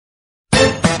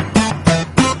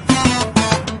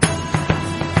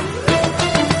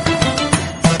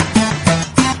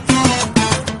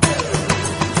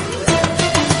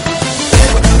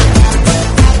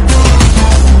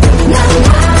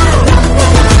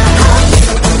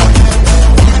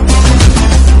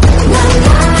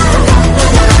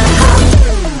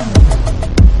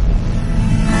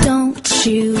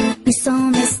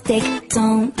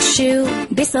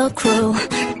the crew.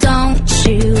 Don't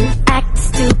you act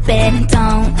stupid,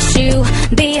 don't you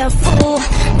be a fool.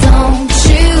 Don't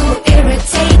you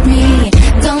irritate me,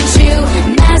 don't you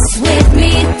mess with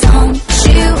me. Don't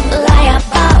you lie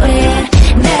about it,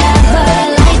 never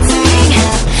lie to me.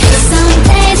 Some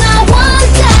days I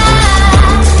wonder,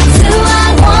 do I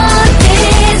want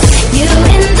this? You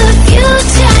in the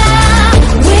future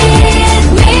with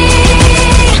me.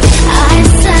 I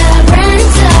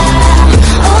surrender,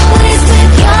 always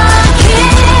with your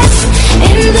kiss.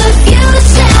 In the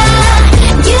future,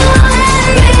 you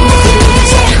and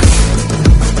me.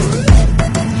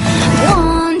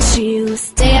 Won't you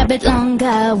stay a bit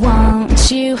longer?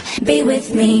 Won't you be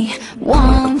with me?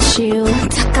 Won't you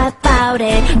talk about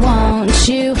it? Won't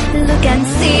you look and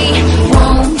see?